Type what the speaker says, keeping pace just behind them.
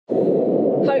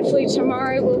Hopefully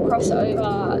tomorrow we'll cross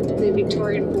over the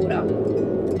Victorian border.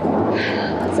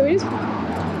 So we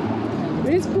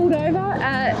just pulled over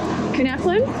at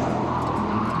Caravan,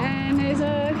 and there's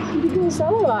a pretty cool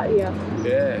solo art here.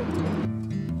 Yeah.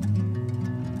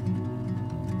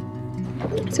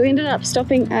 So we ended up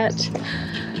stopping at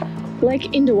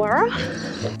Lake Indawara.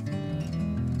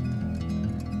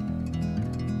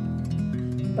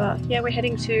 But yeah, we're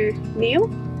heading to Neil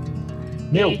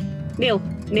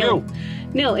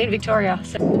in Victoria.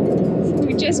 So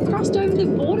we just crossed over the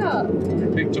border.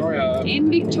 In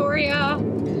Victoria.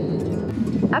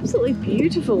 Absolutely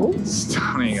beautiful.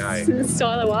 Stunning, eh?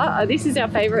 Stylo art. This is our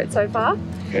favourite so far.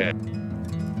 Yeah.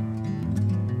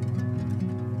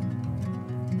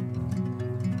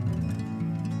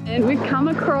 And we've come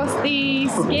across the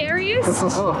scariest,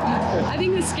 I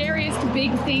think the scariest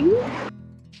big thing.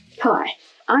 Hi,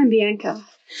 I'm Bianca,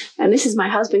 and this is my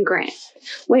husband Grant.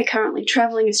 We're currently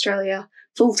travelling Australia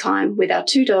full-time with our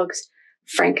 2 dogs,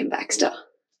 Frank and Baxter.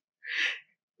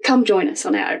 Come join us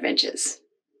on our adventures.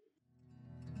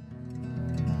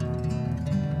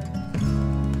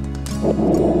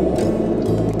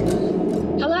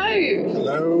 Hello!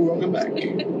 Hello, welcome back.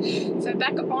 So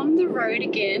back on the road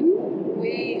again.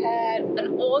 We had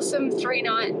an awesome 3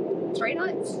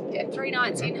 nights? Yeah, 3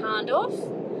 nights in Hahndorf.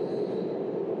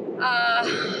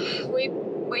 We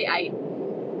ate.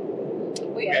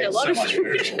 We ate a lot of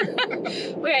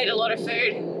food. We ate a lot of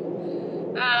food.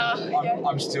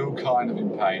 I'm still kind of in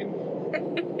pain.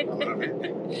 A little bit.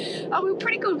 Oh, we were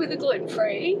pretty good with the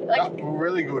gluten-free. Like, we're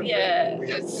really good. Yeah.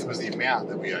 It was the amount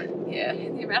that we ate. Yeah,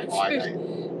 the amount of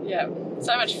food. Yeah,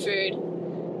 so much food.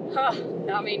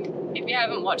 I mean, if you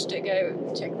haven't watched it, go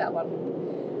check that one.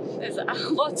 There's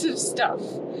lots of stuff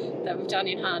that we've done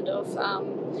in Hahndorf.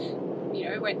 You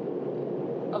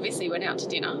know, obviously went out to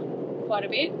dinner quite a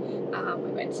bit.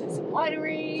 We went to some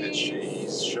wineries. The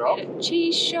cheese shop. We had a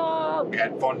cheese shop. We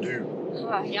had fondue.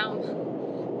 Oh, yum.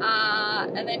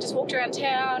 And then just walked around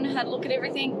town, had a look at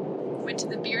everything. Went to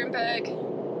the Beerenberg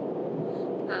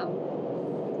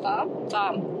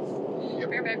farm. Yep.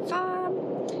 Beerenberg farm.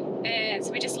 And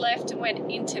so we just left and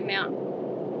went into Mount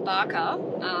Barker,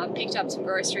 picked up some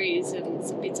groceries and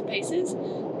some bits and pieces,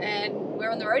 and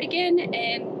we're on the road again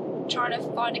and trying to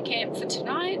find a camp for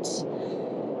tonight.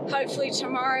 Hopefully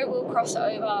tomorrow we'll cross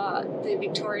over the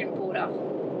Victorian border,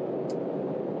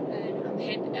 and I'm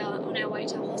heading on our way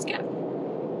to Hosgap.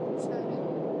 So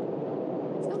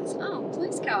it's nice. Oh,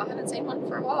 police car. I haven't seen one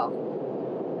for a while.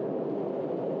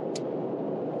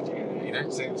 You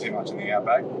don't seem to see much in the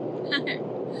outback.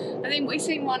 I think we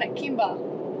seen one at Kimber.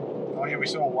 Oh yeah, we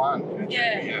saw one in a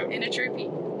troopy, in a troopy.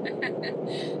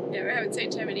 Yeah, we haven't seen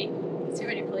too many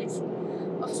police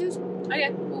officers. Okay,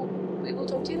 we will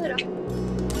talk to you later.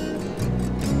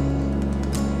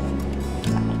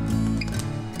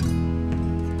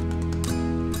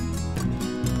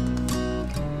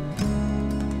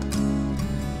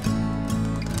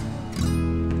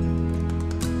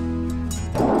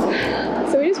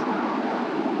 So we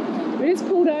just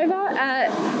pulled over at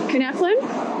Caravan,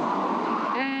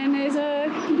 and there's a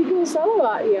pretty cool solo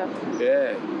art here.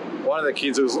 Yeah. One of the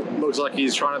kids looks like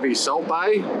he's trying to be Salt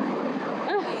Bay.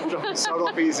 Trying to salt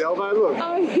off his elbow, look.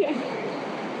 Oh, yeah.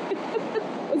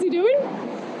 What's he doing?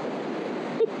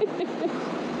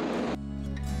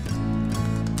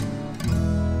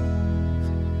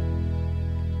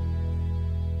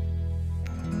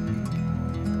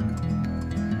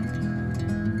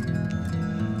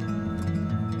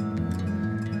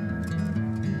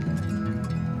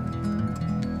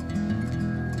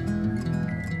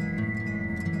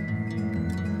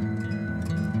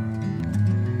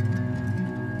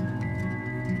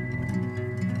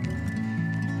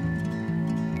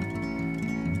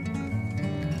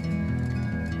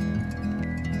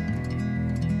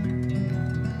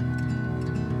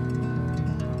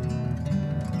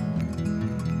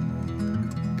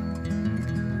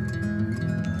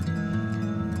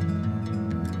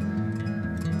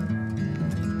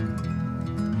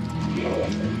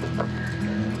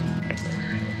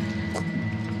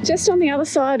 Just on the other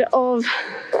side of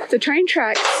the train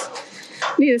tracks,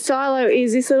 near the silo,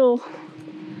 is this little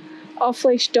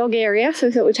off-leash dog area. So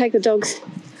we thought we'd take the dogs,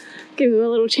 give them a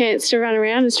little chance to run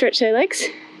around and stretch their legs.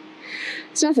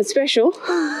 It's nothing special.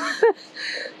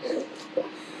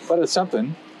 But it's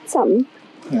something. Something.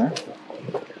 Yeah.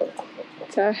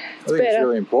 So I think it's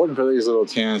really important for these little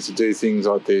towns to do things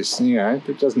like this. You know,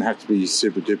 it doesn't have to be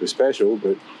super duper special,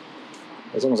 but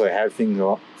as long as they have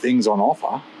things on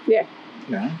offer. Yeah.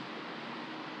 You know,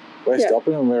 we're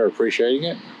stopping and we're appreciating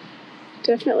it.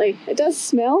 Definitely. It does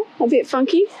smell a bit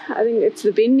funky. I think it's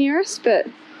the bin near us, but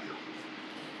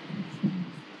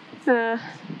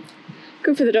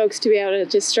Good for the dogs to be able to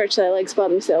just stretch their legs by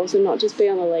themselves and not just be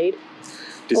on the lead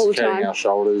all the time. Our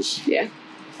shoulders. Yeah.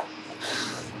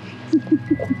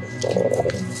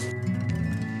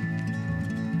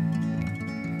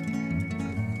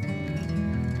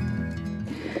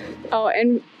 Oh,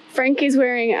 and Frank is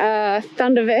wearing a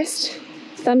thunder vest,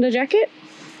 thunder jacket.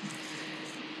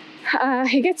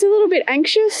 He gets a little bit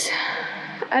anxious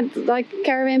at like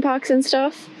caravan parks and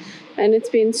stuff, and it's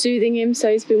been soothing him,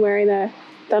 so he's been wearing the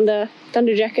thunder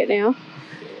jacket now.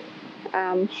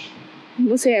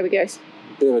 We'll see how it goes.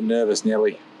 Bit of a nervous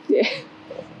Nelly. Yeah.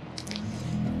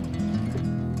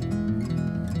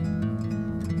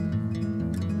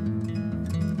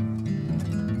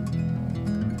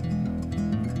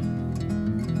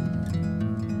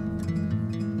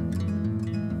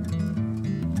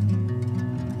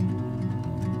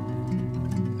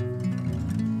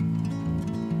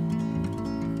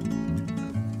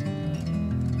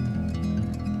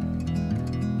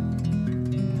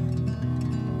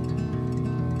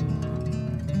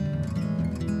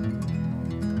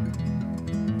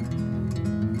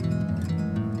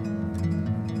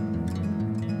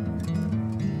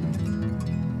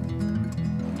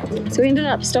 So we ended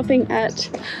up stopping at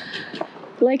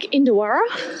Lake Indawara.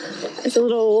 It's a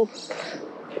little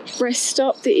rest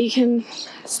stop that you can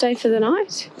stay for the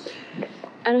night.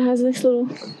 And it has this little,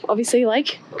 obviously,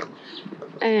 lake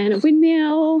and a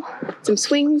windmill, some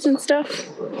swings and stuff.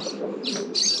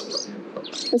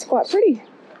 It's quite pretty.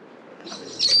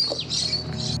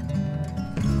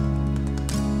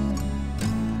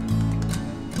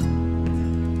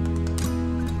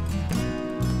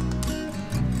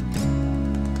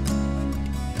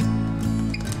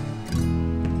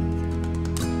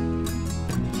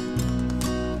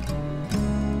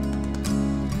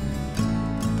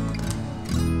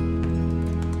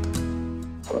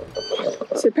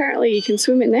 So apparently you can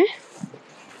swim in there.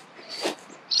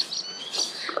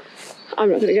 I'm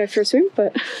not going to go for a swim,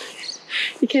 but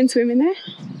you can swim in there.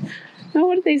 Oh,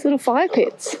 what are these little fire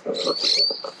pits?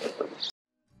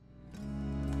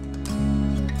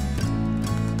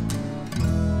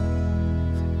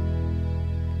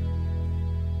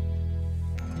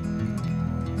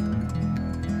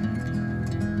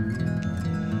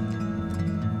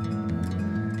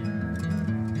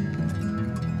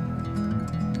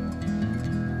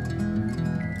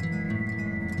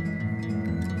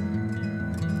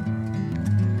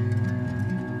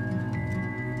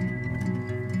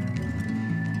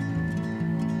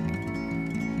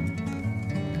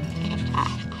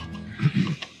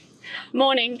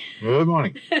 Morning. Good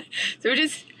morning. So we're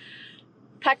just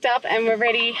packed up and we're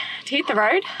ready to hit the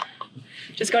road.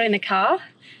 Just got in the car,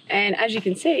 and as you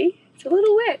can see, it's a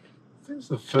little wet. I think it's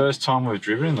the first time we've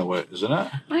driven in the wet, isn't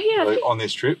it? Oh yeah. On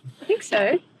this trip? I think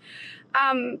so.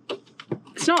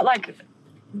 It's not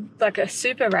like a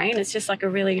super rain, it's just like a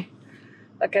really,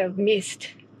 like a mist.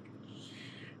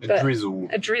 A drizzle.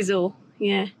 A drizzle,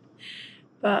 yeah.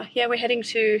 But yeah, we're heading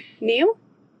to Neil.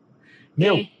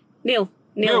 Neil.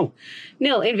 Yeah,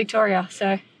 Neil in Victoria.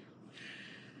 So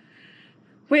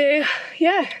we're,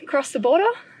 across the border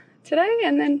today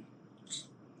and then...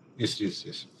 Yes.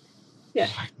 Yeah.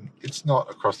 It's not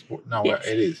across the border. No, yes.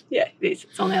 It is. Yeah, it is.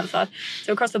 It's on the other side.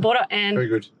 So across the border and... Very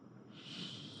good.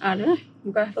 I don't know.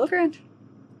 We'll go have a look around.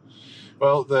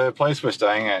 Well, the place we're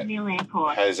staying at Neil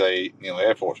Airport. has a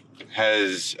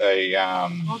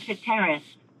Northcote Terrace.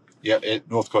 Yeah,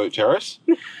 Northcote Terrace.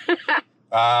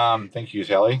 Thank you,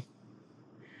 Sally.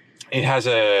 It has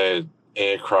a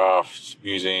aircraft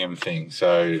museum thing.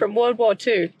 So from World War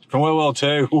II. From World War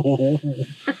II.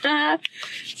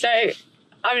 So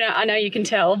I know you can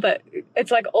tell, but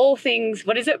it's like all things.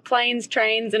 What is it? Planes,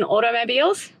 trains, and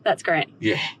automobiles. That's great.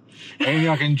 Yeah. Anything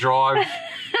I can drive,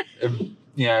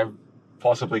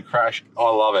 possibly crash. I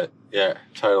love it. Yeah,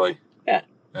 totally. Yeah.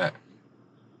 Yeah.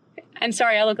 And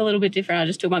sorry, I look a little bit different. I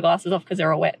just took my glasses off because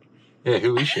they're all wet. Yeah,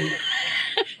 who is she?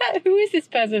 Who is this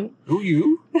person? Who are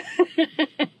you?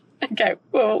 Okay,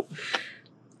 well,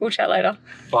 we'll chat later.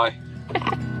 Bye.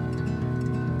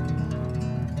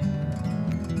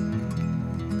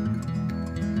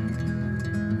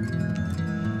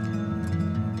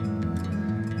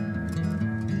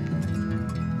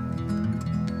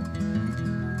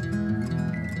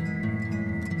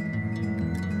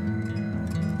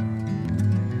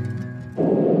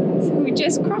 We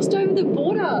just crossed over the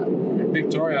border.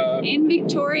 In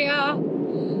Victoria.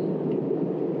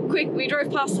 Quick, we drove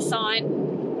past the sign.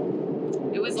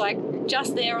 It was like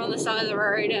just there on the side of the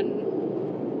road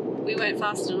and we weren't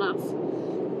fast enough.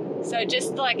 So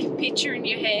just like picture in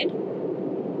your head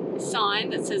a sign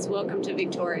that says welcome to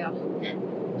Victoria.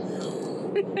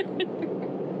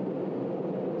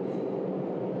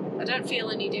 I don't feel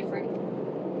any different.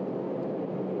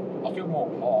 I feel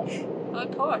more posh. Oh,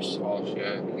 posh. Posh,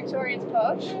 yeah. Victorian's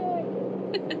posh.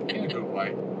 In a good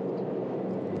way.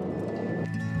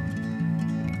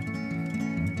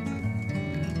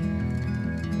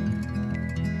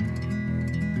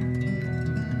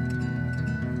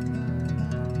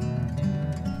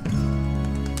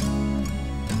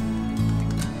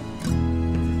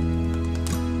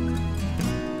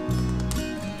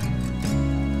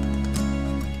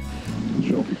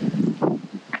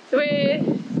 So we're,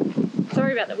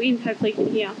 sorry about the wind, hopefully you can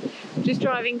hear, just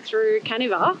driving through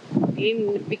Caravan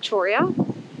in Victoria,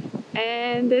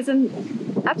 and there's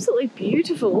an absolutely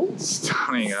beautiful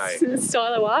Stunning, eh?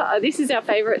 styloa. This is our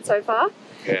favourite so far.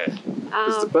 Yeah.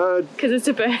 It's a bird. Because it's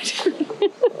a bird.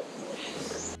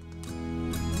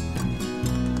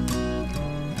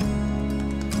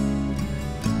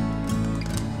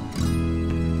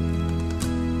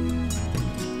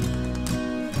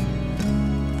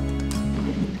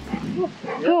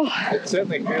 Oh. It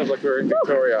certainly feels like we're in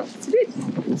Victoria.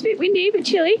 It's a bit windy, but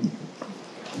chilly.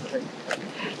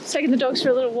 Just taking the dogs for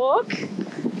a little walk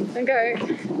and go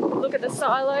look at the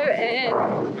silo and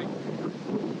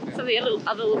some of the other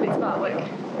little bits of artwork.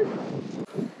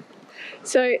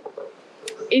 So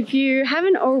if you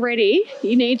haven't already,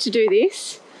 you need to do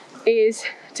this, is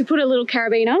to put a little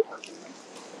carabiner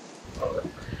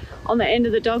on the end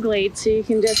of the dog lead so you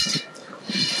can just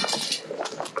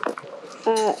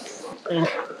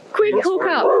quick hook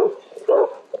up.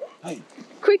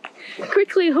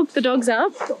 Quickly hook the dogs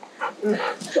up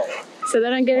so they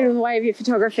don't get in the way of your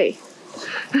photography.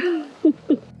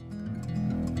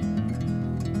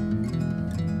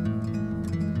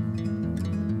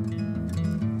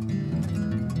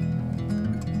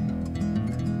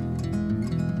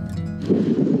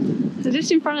 So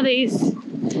just in front of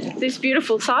this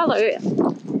beautiful silo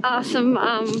are some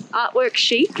artwork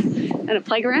sheep and a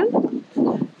playground,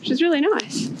 which is really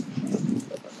nice.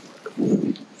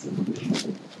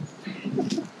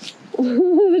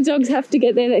 The dogs have to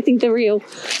get there, they think they're real.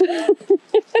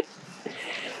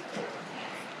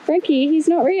 Frankie, he's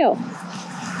not real.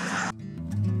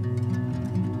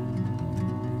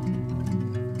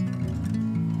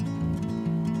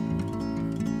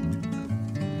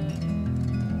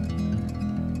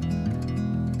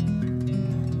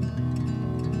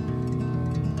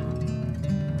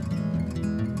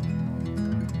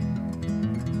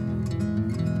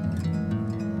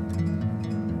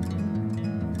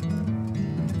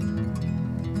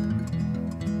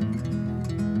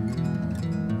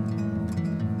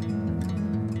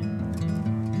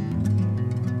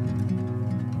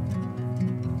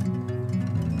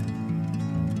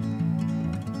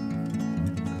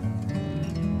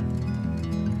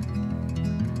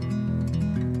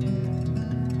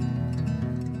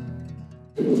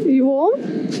 Are you warm?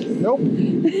 Nope.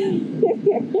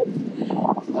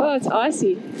 Oh, it's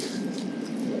icy.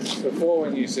 Before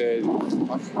when you said,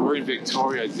 we're in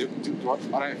Victoria, I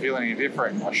don't feel any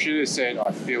different. I should have said,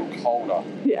 I feel colder.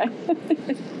 Yeah.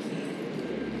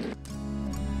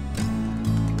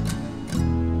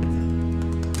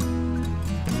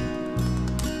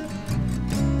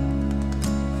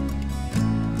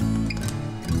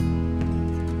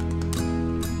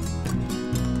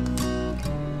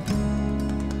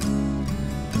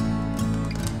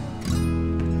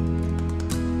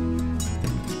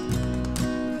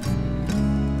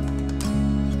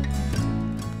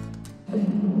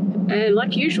 And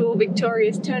like usual,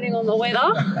 Victoria's turning on the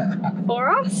weather for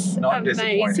us. Not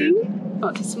amazing.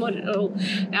 Not disappointed at all.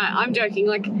 No, I'm joking.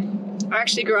 Like, I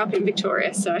actually grew up in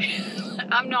Victoria, so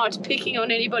I'm not picking on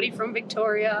anybody from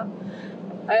Victoria.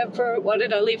 What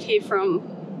did I live here from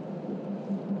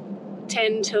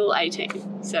 10 till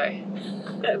 18? So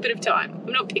a bit of time.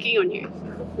 I'm not picking on you.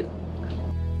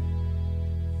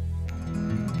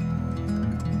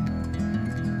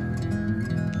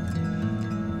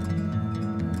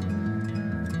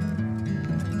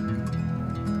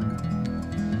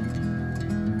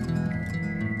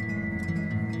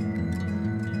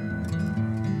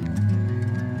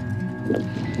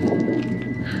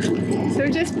 So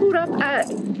we just pulled up at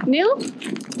Nil,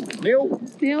 the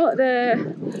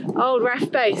old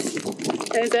RAF base.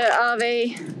 There's a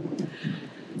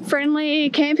RV friendly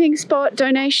camping spot,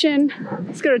 donation.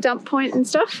 It's got a dump point and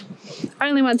stuff.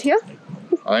 Only one's here.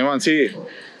 Only one's here.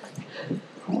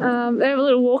 They have a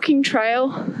little walking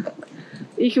trail.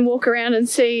 You can walk around and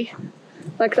see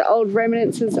like the old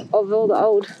remnants of all the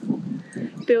old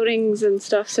buildings and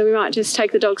stuff. So we might just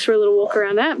take the dogs for a little walk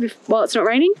around that while it's not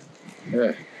raining.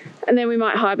 Yeah. And then we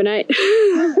might hibernate.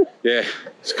 Yeah,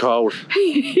 it's cold.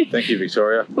 Thank you,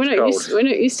 Victoria. We're not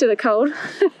used to the cold.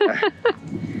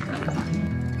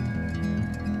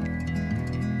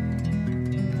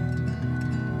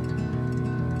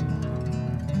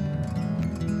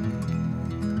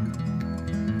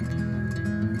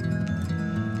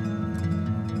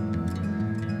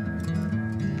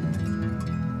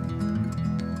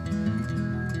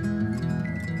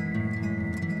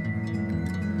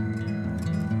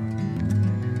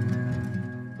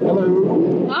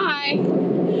 Hey,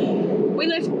 we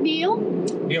left Neil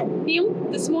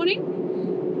this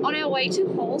morning on our way to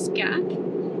Halls Gap.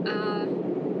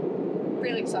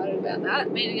 Really excited about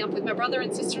that. Meeting up with my brother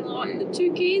and sister-in-law and the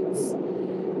 2 kids.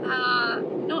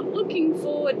 Not looking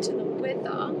forward to the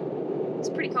weather. It was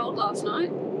pretty cold last night.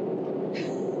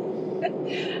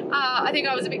 I think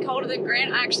I was a bit colder than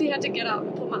Grant. I actually had to get up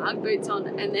and put my Ugg boots on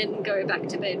and then go back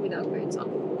to bed with Ugg boots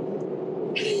on.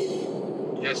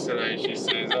 Yesterday she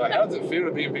says, "Oh, how does it feel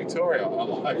to be in Victoria?"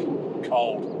 I'm like,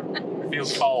 "Cold. It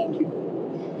feels cold."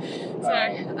 So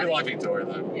I like Victoria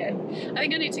though. Yeah, I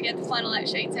think I need to get the flannelette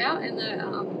sheets out and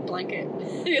the blanket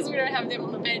because we don't have them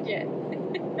on the bed yet.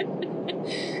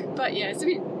 But yeah, it's a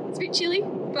bit chilly,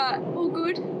 but all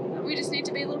good. We just need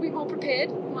to be a little bit more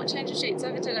prepared. Might change the sheets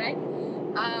over today.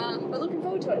 We're looking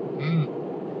forward to it.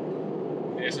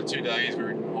 Yeah, so 2 days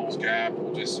we're in Halls Gap.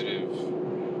 We'll just sort of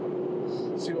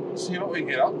see what we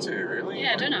get up to, really.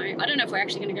 Yeah, I don't know. I don't know if we're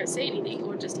actually going to go see anything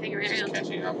or just hang around. Just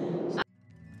catching up.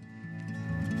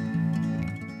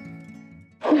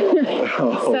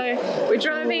 So we're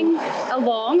driving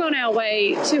along on our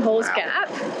way to Halls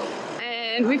Gap,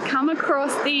 and we've come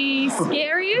across the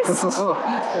scariest,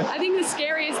 I think the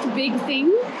scariest big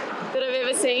thing that I've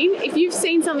ever seen. If you've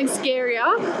seen something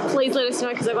scarier, please let us know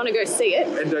because I want to go see it.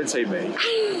 And don't see me.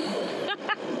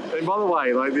 And by the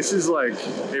way, like, this is like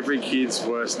every kid's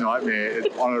worst nightmare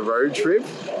on a road trip,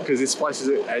 because this place is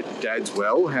at Dad's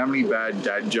Well. How many bad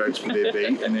dad jokes would there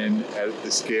be? And then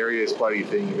the scariest bloody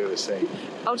thing you've ever seen.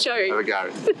 I'll show you. Have a go.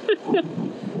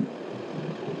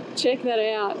 Check that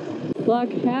out.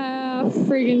 Like, how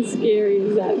friggin' scary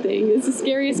is that thing? It's the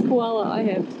scariest koala I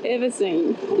have ever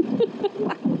seen.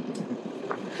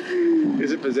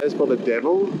 Is it possessed by the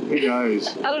devil? Who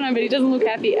knows? I don't know, but he doesn't look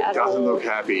happy at all. Doesn't look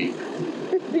happy.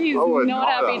 He's not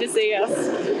happy to see us.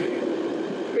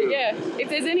 But yeah, if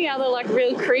there's any other like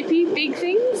real creepy big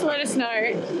things, let us know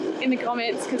in the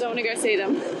comments because I want to go see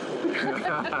them.